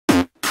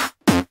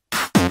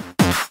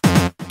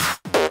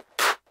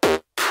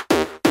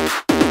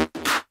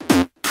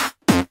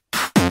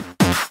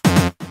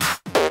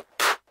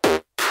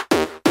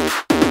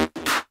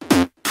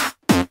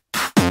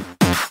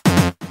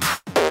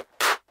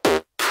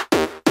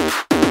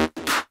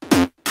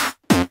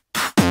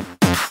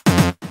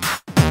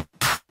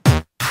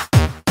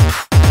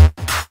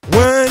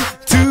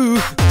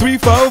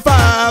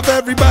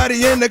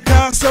the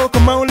car, so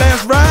come on,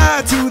 let's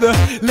ride to the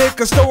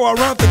liquor store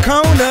around the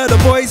corner. The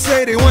boys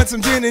say they want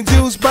some gin and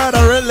juice, but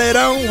I really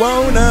don't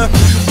wanna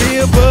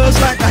be a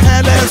buzz like I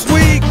had last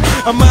week.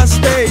 I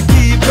must stay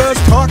deep, cause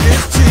talk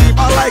is cheap.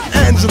 I like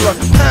Angela,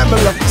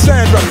 Pamela,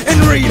 Sandra, and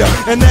Rita.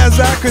 And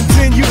as I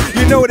continue,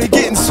 you know they're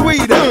getting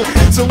sweeter.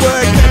 So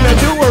what can I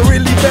do? I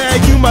really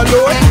bag you, my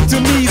lord. To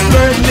me,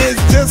 flirting is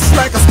just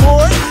like a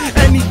sport.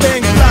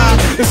 Anything fly,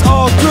 it's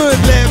all good.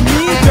 Let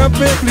me jump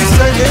in, please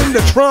sing in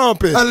the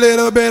trumpet. A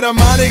little bit of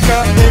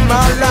Monica in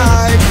my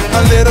life,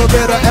 a little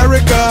bit of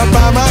Erica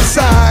by my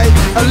side,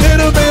 a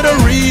little bit of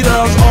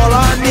Rita's all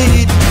I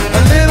need,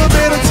 a little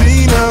bit of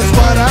Tina's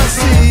what I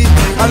see,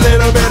 a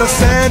little bit of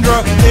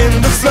Sandra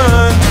in the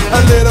sun,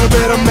 a little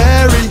bit of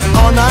Mary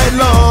all night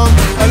long,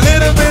 a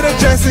little bit of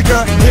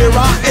Jessica, here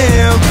I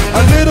am,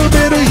 a little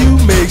bit of you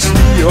makes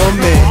me your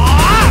man.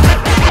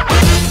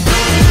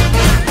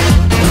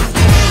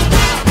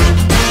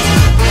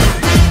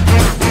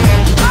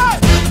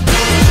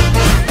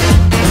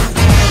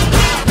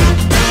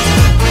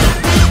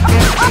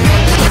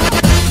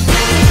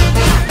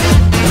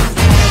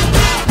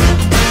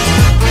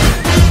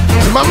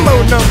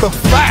 Mambo number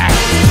 5.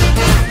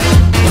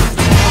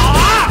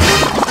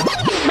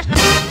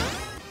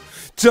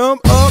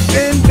 Jump up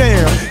and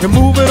down and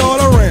move it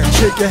all around.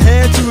 Shake your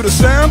hand to the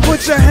sound,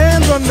 put your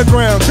hands on the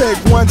ground. Take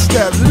one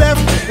step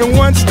left and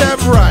one step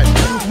right.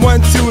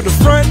 One to the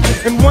front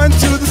and one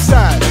to the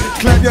side.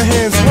 Clap your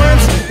hands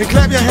once and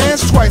clap your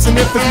hands twice. And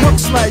if it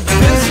looks like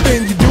this,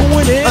 then you're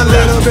doing it. A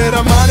little bit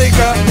of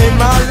Monica in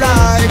my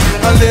life,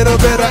 a little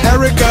bit of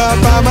Erica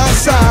by my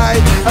side,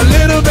 a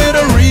little bit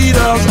of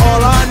Rita's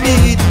all I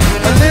need,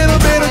 a little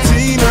bit of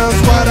Tina's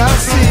what I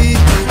see,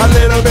 a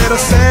little bit of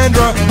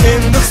Sandra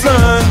in the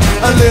sun,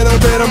 a little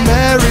bit of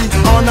Mary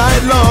all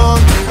night long,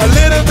 a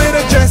little bit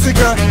of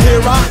Jessica,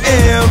 here I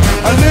am,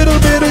 a little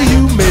bit of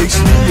you makes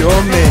me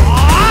your man.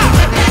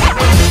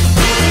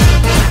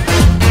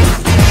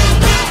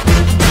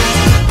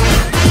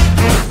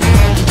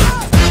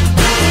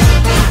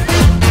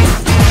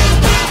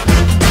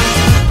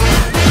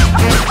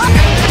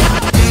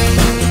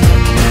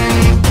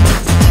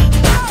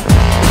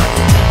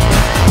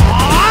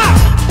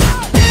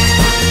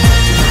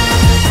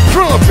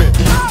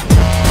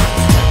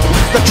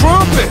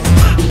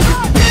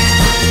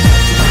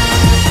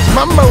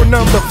 Mambo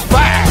number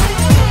 5.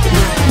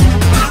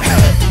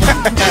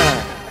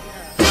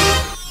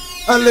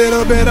 A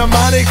little bit of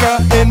Monica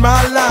in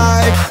my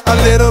life, a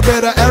little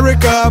bit of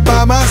Erica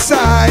by my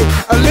side,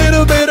 a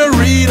little bit of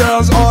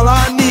Rita's all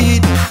I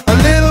need, a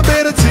little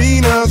bit of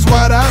Tina's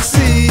what I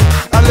see,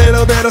 a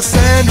little bit of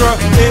Sandra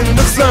in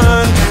the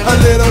sun, a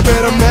little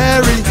bit of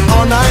Mary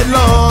all night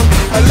long,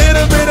 a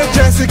little bit of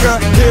Jessica,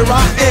 here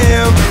I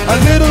am, a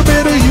little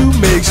bit of you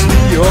makes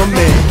me your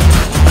man.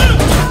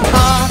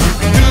 I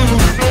do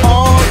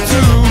all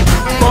to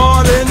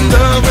fall in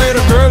love with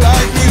a girl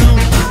like you.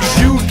 'Cause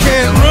you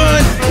can't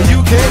run, you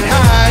can't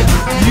hide.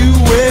 You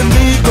and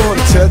me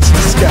gonna touch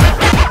the sky.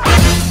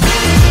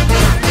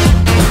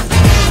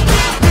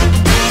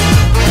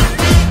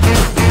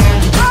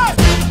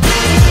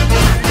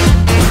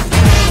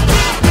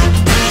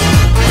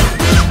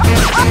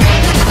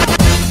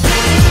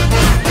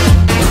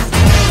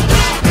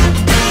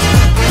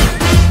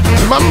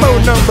 Mambo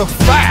number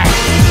 5.